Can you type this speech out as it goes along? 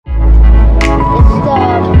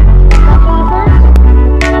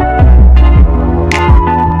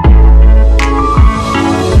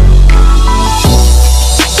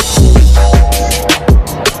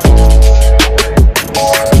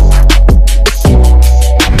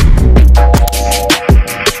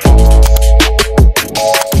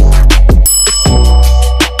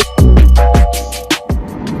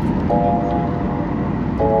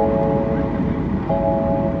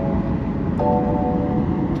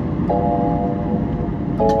Cancun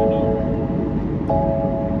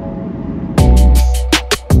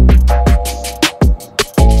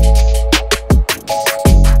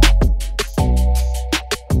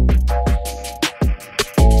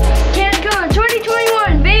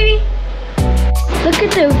 2021, baby! Look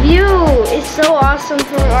at the view. It's so awesome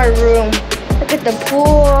from our room. Look at the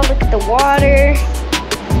pool, look at the water.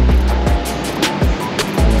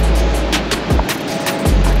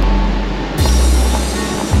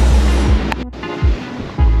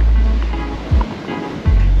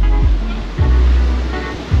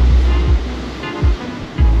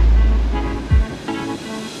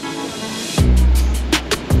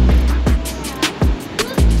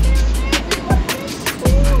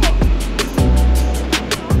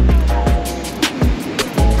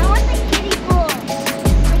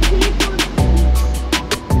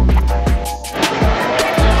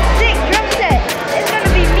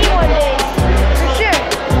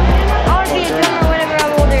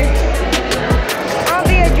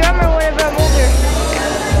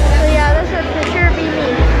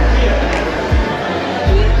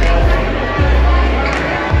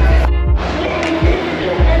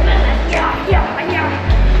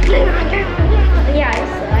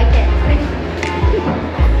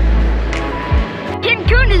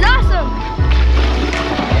 Cancun is awesome!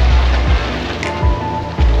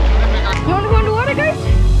 You wanna go in the water, guys?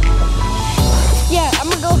 Yeah, I'm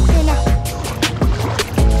gonna go here now.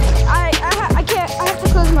 I can't, I have to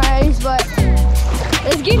close my eyes, but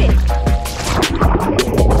let's get it.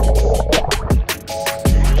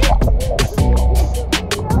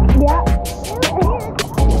 Yeah.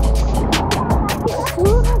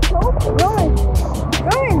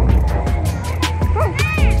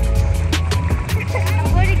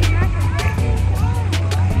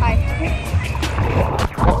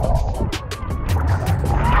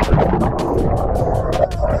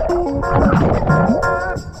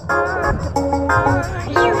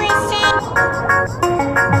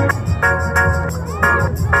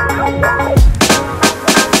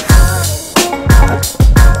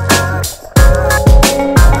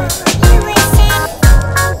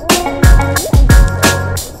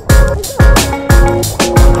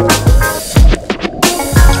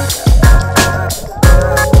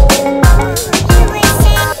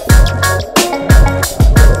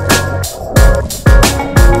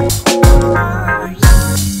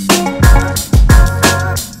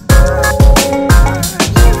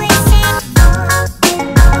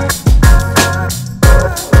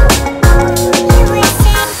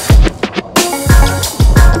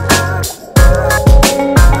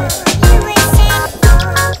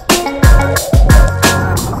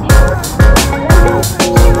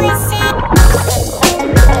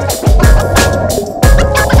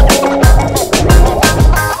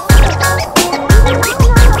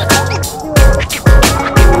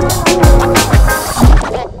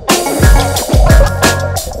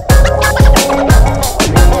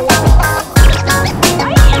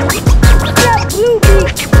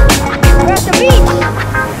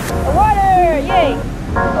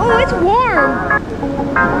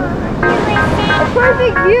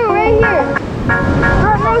 Perfect view right here.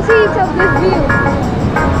 Front row seats of this view.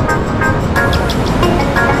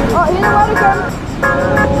 Oh, here the water comes.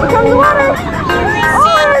 Here comes the water.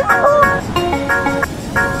 Oh, it's cool.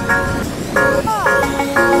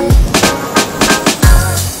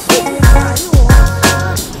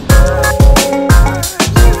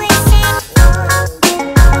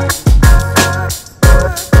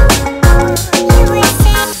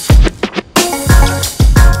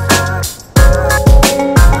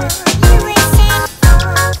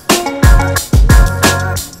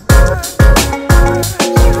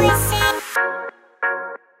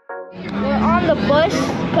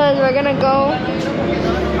 Because we're gonna go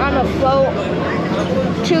on a boat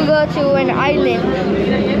to go to an island,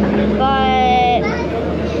 but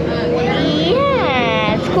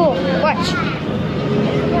yeah, it's cool. Watch.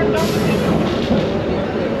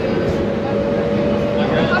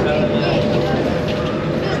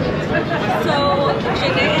 So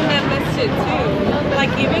Janae and them missed it too.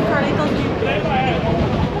 Like even Carlitos.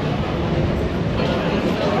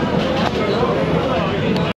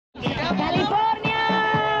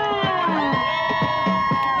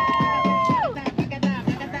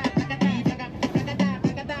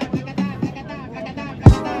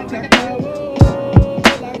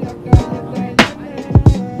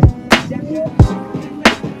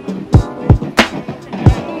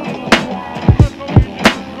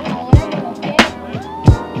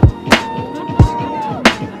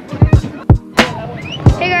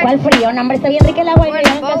 ¿Cuál frío? No, hombre, está bien rica el agua.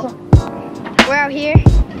 We're out here.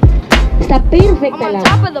 está I'm perfecta on el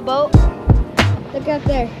top agua. of the boat. Look up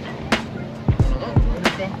there.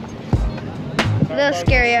 A little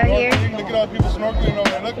scary out here. Look at all the people snorkeling over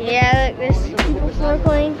there. Look. Yeah, look, there's people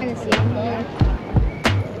snorkeling. I can see them.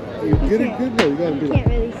 You get it good though. You gotta do Can't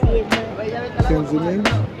really see it, but Can zoom in.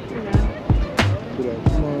 no. Do that.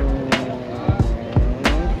 Come on.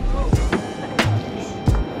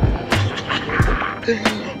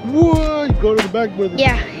 Whoa! You go to the back, brother.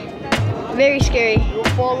 Yeah, very scary You'll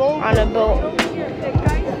fall over. on a boat,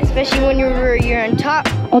 especially when you're on top.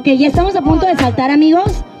 Ok, ya estamos a punto de saltar,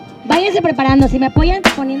 amigos. Váyanse preparando. Si me apoyan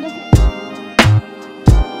poniéndose.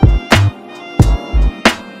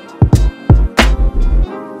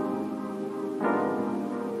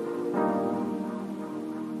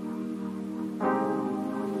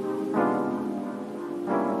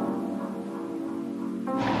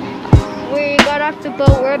 We got off the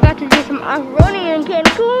boat. We're about to do some off-roading in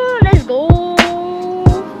Cancun. Let's go.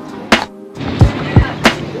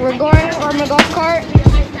 We're going on the golf cart.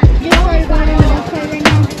 Just started going on the golf cart right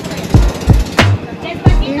now.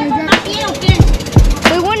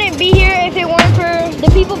 We wouldn't be here if it weren't for the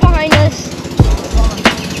people behind us.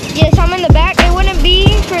 Yes, I'm in the back. It wouldn't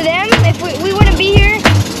be for them if we wouldn't be here.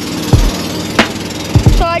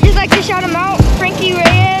 So I just like to shout them out. Frankie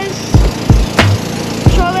Reyes,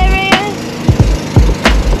 Chole Reyes.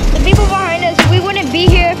 The people behind us, we wouldn't be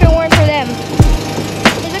here if it weren't for them.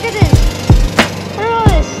 Hey, look at this. Look at all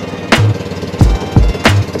this.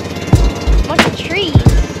 Bunch of trees.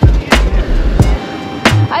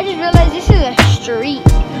 I just realized this is a street.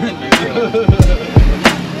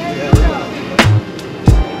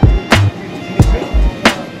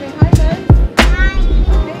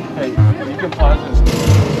 Hey, you can pause this.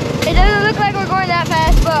 It doesn't look like we're going that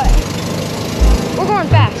fast, but we're going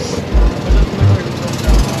fast.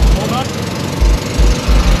 Hold on.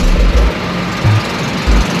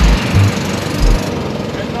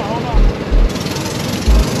 Hold on.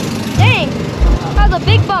 Dang, that was a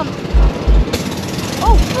big bump.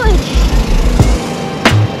 Oh, fudge.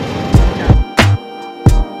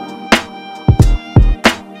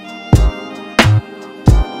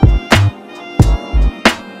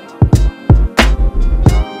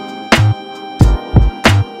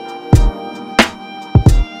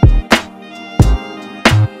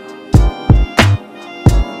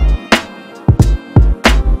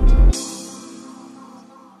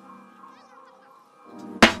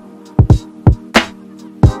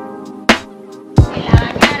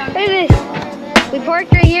 Look at this. We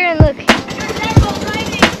parked right here and look. Look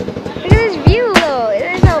at this view though.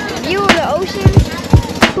 There's a view of the ocean.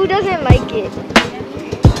 Who doesn't like it?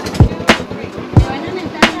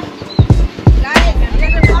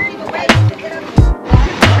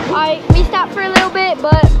 Alright, we stopped for a little bit,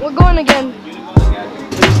 but we're going again.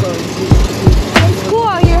 It's cool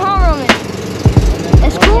out here, huh, Roman?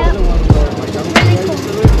 It's cool? Really cool.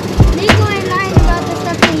 Neeko ain't lying about the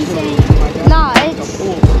stuff that he's saying. Nah,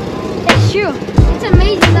 it's true. It's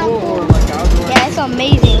amazing that pool. Yeah, it's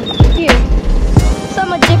amazing. Here, so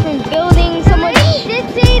much different buildings, so much. They did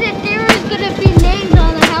say that there was gonna be names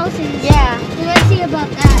on the houses. Yeah. So let's see about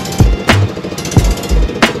that.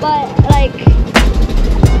 But like,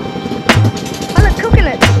 I like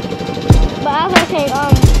coconuts. But as I was saying,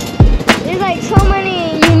 there's like so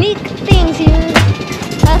many unique things here.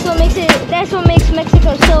 That's what makes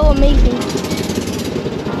Mexico so amazing.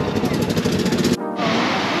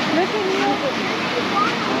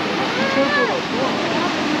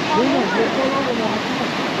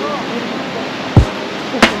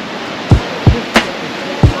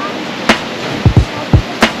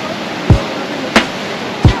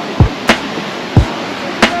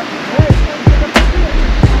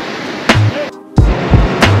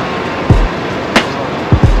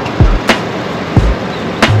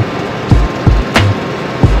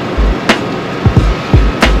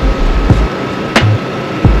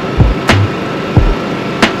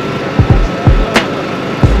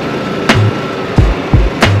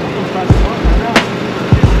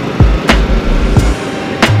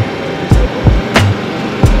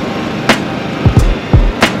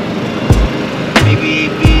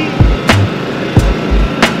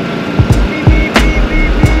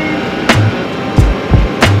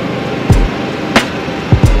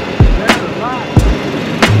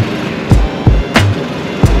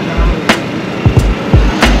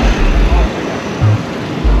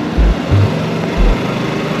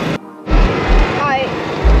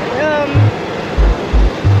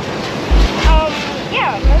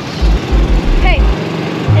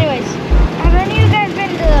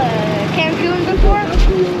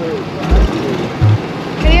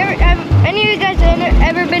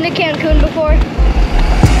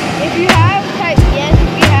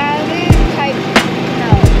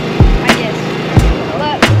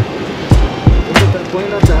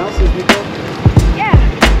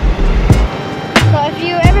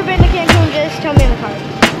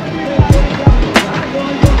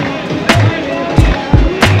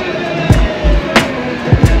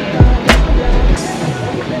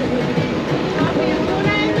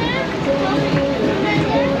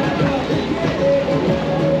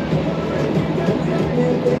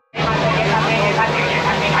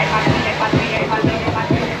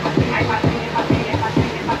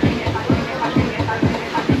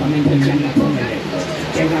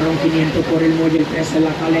 movimiento por el muelle, el 13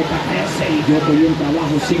 la caleta crece y yo doy un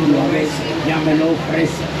trabajo singular a veces, ya me lo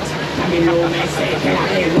ofrece. También lo mece, que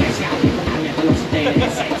la iglesia, también te los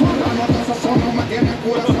interesa. No me tiene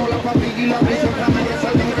corazón, la papi y la prisa, la media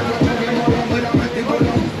salida, que yo estoy bien molando y la metí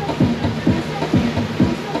volando.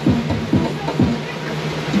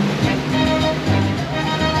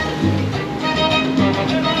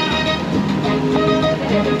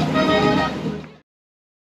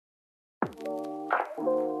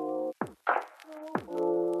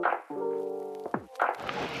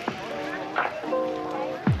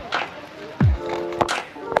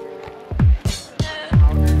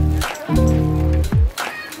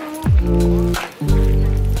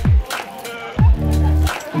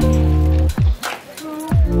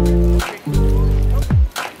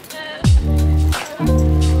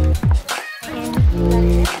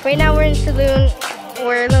 Right now we're in Tulum.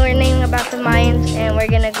 We're learning about the Mayans and we're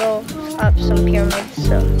gonna go up some pyramids.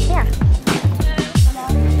 So yeah.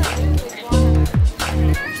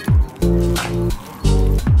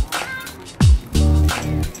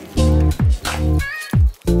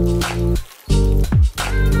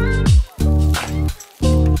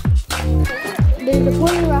 There's a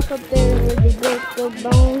pointy rock up there where they broke the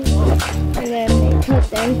bones and then they cut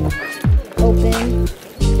them open,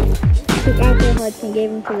 took out their hearts and gave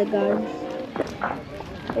them to the gods.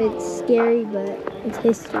 It's scary, but it's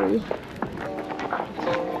history.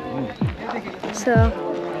 So,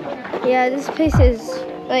 yeah, this place is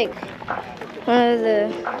like one of the,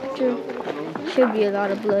 should be a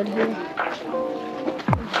lot of blood here.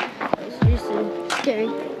 It's just scary.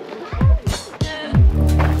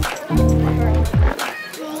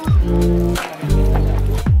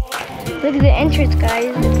 Look at the entrance,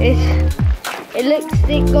 guys. It looks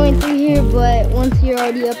thick going through here, but once you're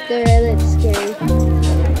already up there, it looks scary.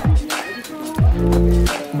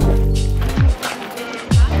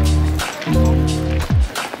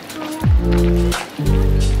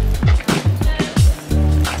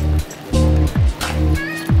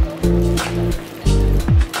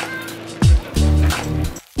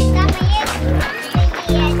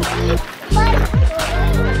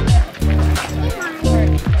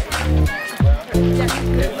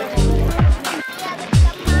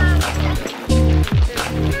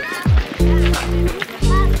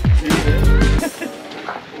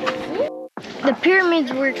 The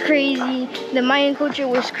pyramids were crazy. The Mayan culture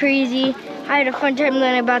was crazy. I had a fun time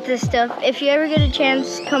learning about this stuff. If you ever get a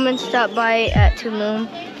chance, come and stop by at Tulum,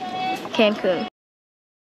 Cancun.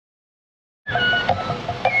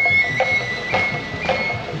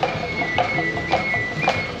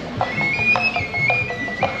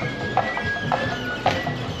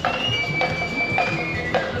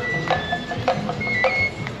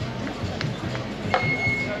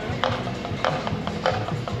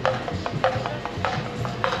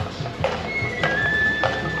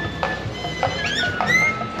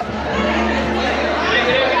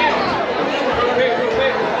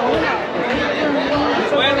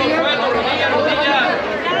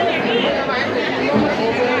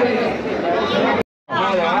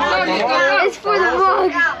 It's for the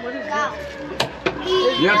vlog.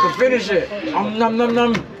 You have to finish it. Nom nom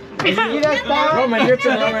nom. Roman, your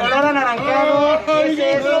turn, Roman. No, eat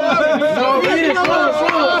it. Slow.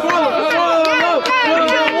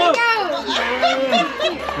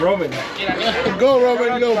 Roman. Go,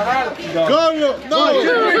 Robert. No. Go, no. No,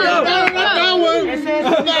 not that one.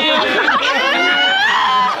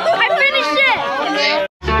 I finished it.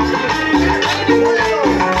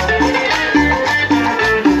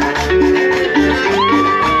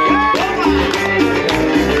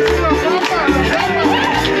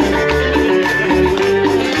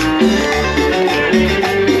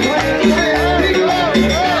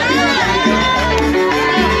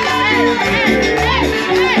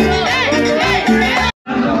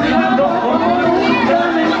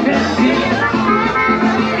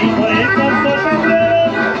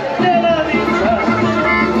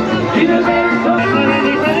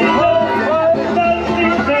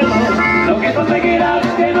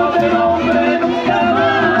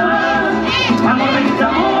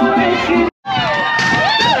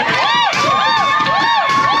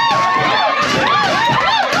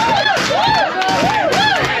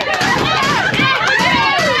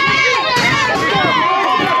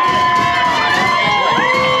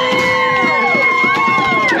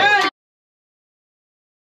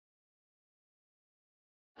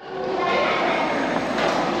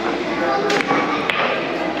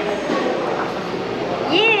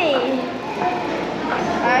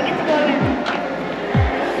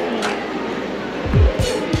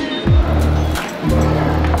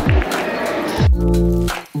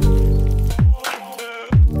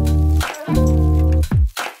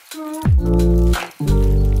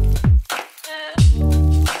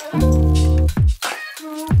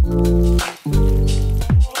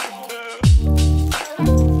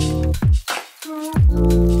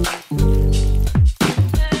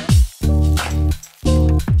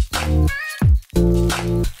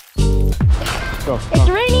 It's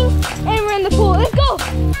raining and we're in the pool. Let's go!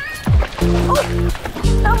 Oh,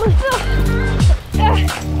 that was so.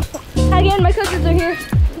 Again, my cousins are here.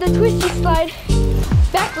 The twisty slide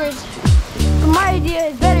backwards. But my idea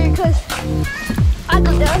is better because I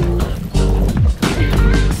go down.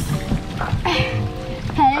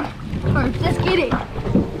 Head first. Let's get it.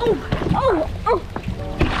 Oh, oh, oh.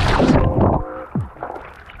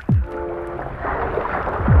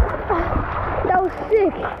 That was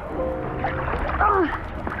sick.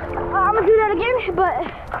 I'm gonna do that again, but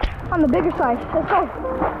on the bigger side. Let's go.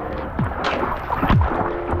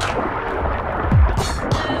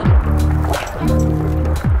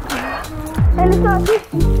 And it's not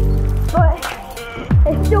twisty, but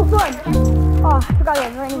it's still fun. Oh, I forgot it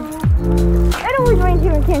was raining. It always rains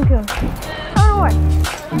here in Cancun. I don't know why.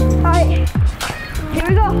 Alright, here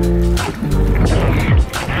we go.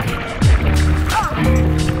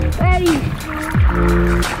 Ready,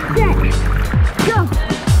 set, go.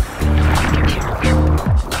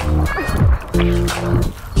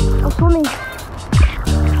 I'm swimming.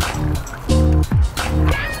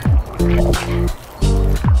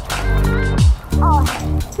 Oh.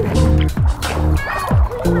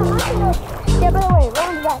 Yeah, by the way, roll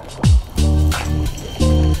into that.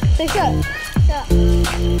 Stay shut. Yeah.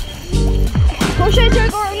 What should I try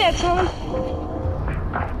to go right next, Roman?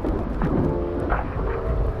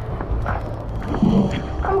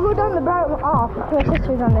 I'm gonna go down the bottom off because my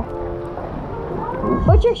sister's on there.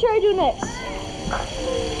 What trick should I do next?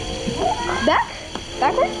 Back?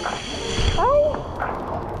 Backwards? Alright.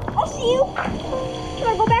 I'll see you. Can I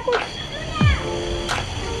go backwards?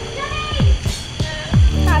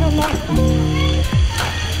 I don't know.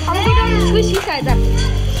 I'm gonna go down the twisty side after.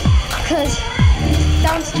 Because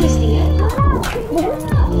that one's twisty. And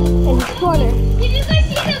it's corner. Did you guys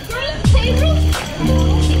see the group playroom?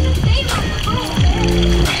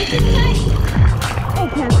 Hey,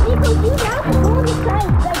 Cam. Neeko, do that. Go on the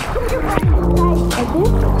side. Like, put your hand on the side. Like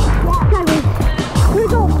this? Yeah, Kevin. Here we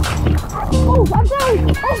go. Oh, I'm sorry.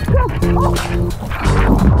 Oh, crap. Oh.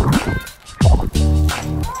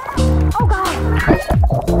 Oh, God.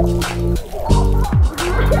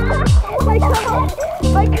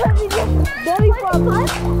 My cousin just belly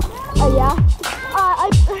flopped. Oh, yeah. I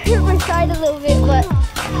hurt my side a little bit, but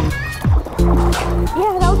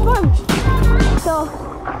yeah, that was fun. So,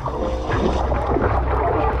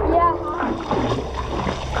 yeah.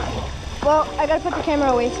 Well, I gotta put the camera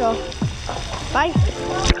away, so bye.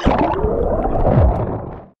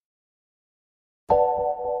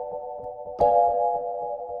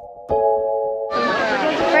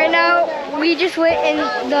 Right now, we just went in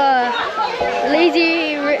the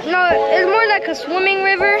lazy, no, it's more like a swimming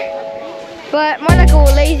river, but more like a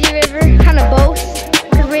lazy river, kind of both,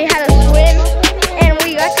 because we had a swim and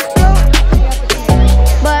we got to float,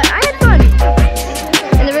 but I had fun,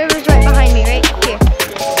 and the river's right behind me, right here.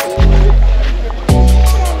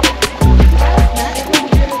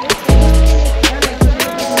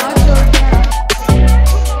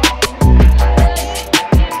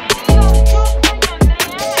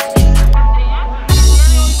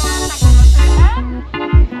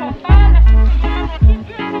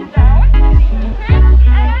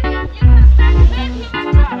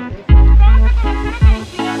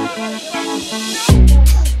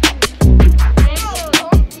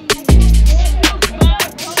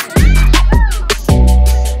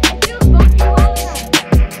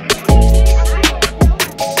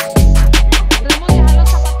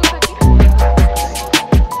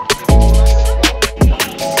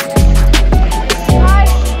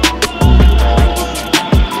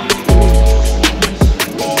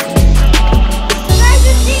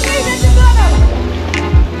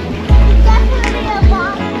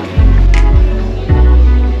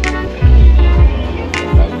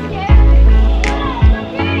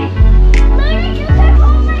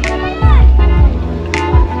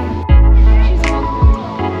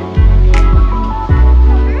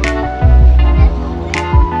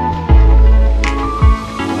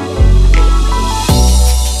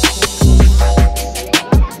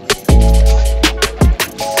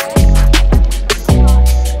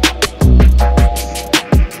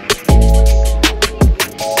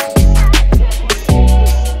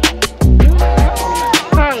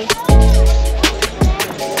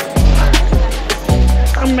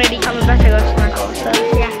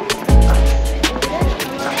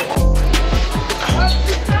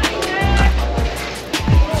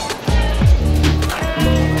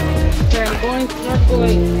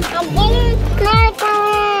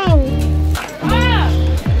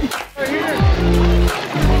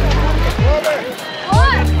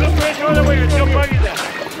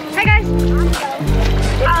 Hi guys.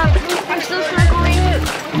 I'm still snorkeling.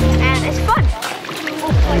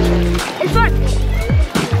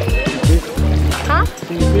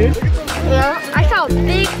 saw a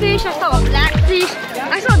big fish, I saw a blackfish,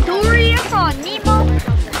 I saw a dory, I saw a Nemo.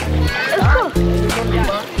 It was cool.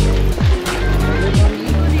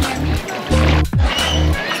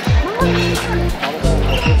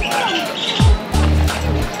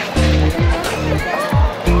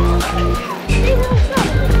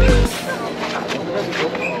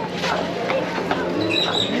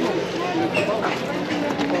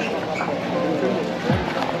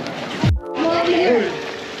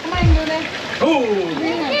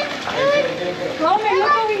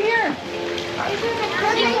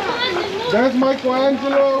 There's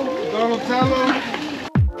Michelangelo, Donatello.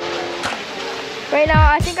 Right now,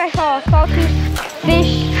 I think I saw a sawtooth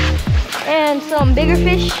fish and some bigger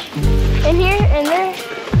fish in here and there.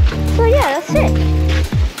 So yeah, that's it.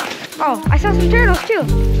 Oh, I saw some turtles too.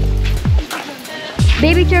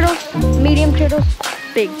 Baby turtles, medium turtles,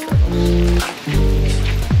 big turtles.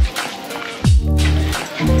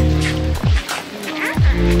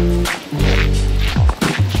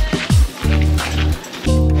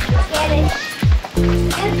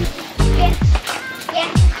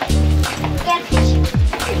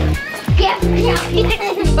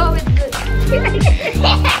 Oh, it's good.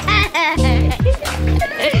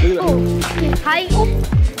 Oh, hi. Oh.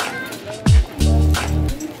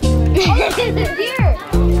 This is here.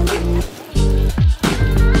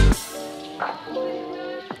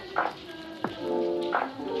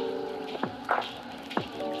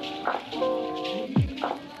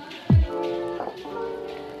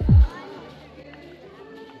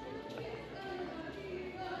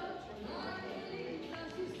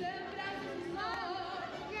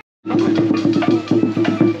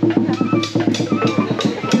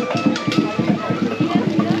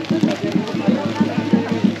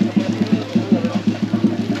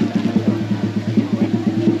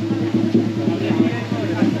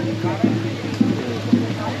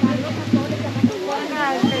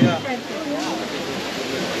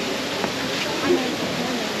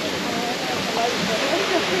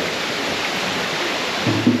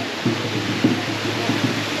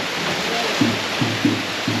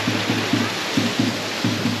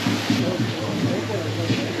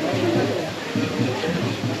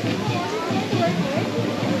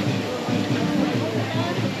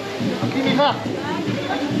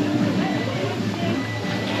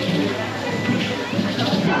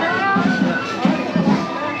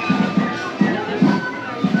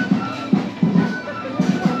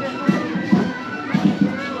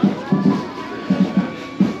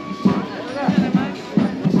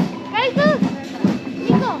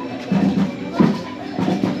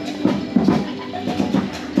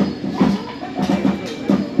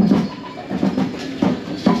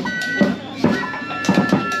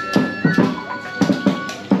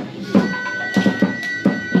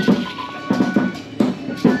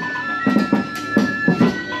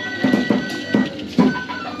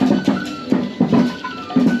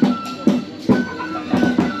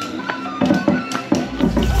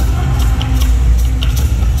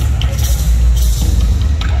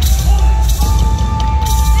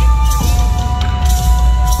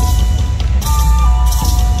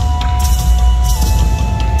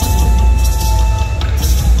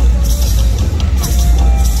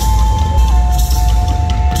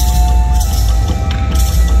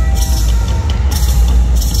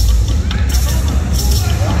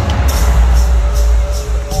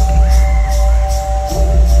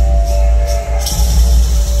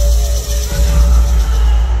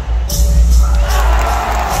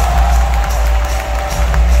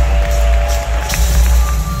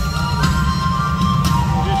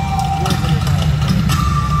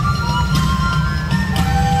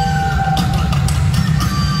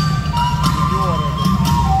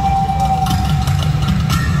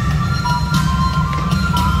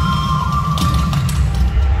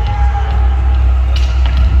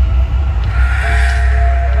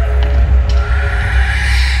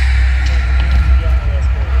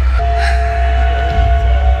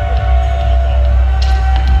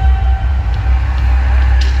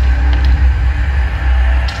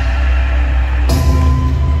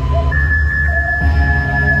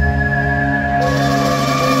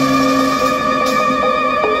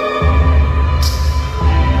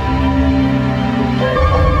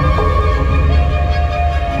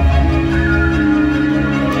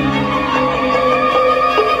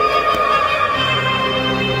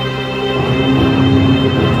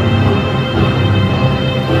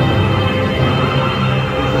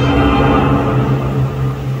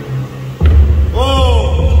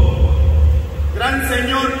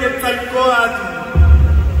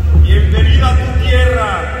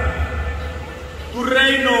 Tu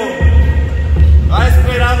reino ha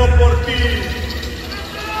esperado por ti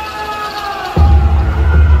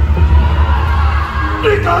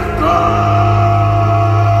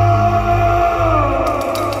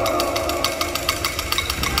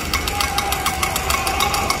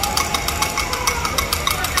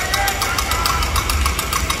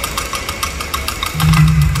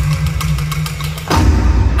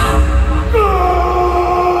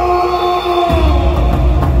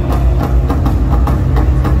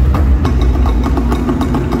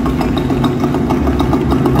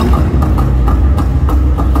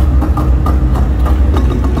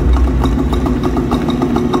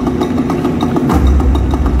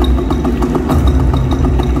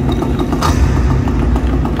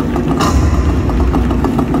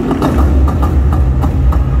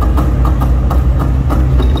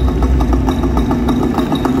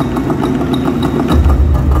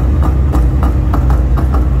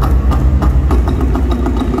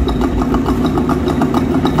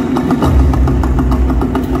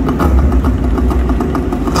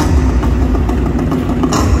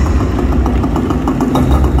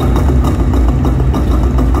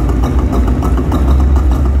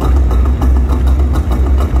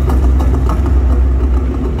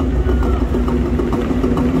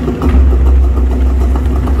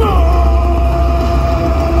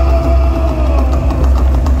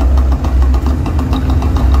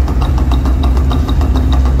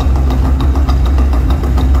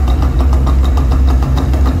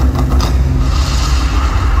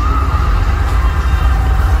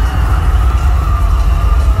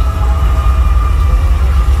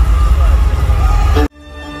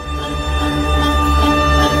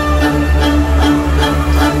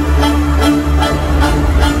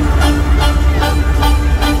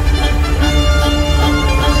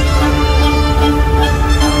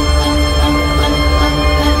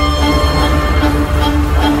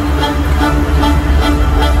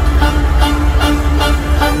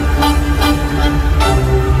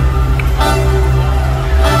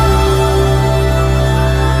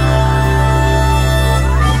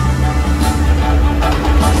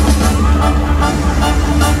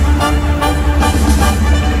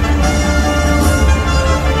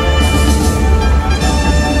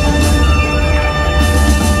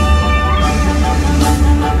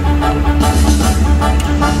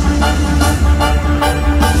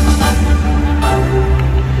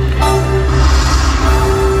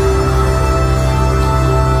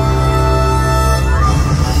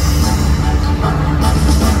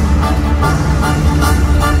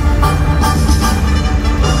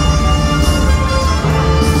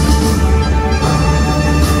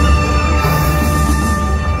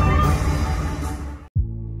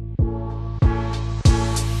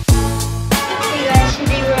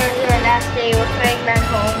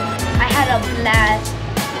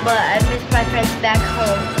but I missed my friends back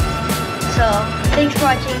home. So thanks for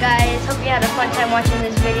watching, guys. Hope you had a fun time watching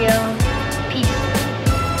this video. Peace.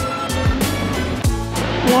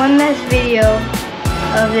 One last video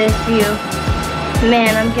of this view.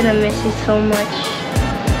 Man, I'm gonna miss you so much.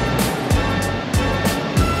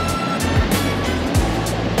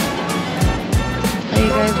 Are you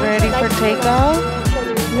guys ready for takeoff?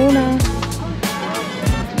 Luna,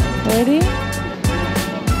 ready?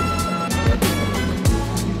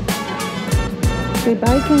 Say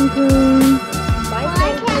bye, Cancun. Bye.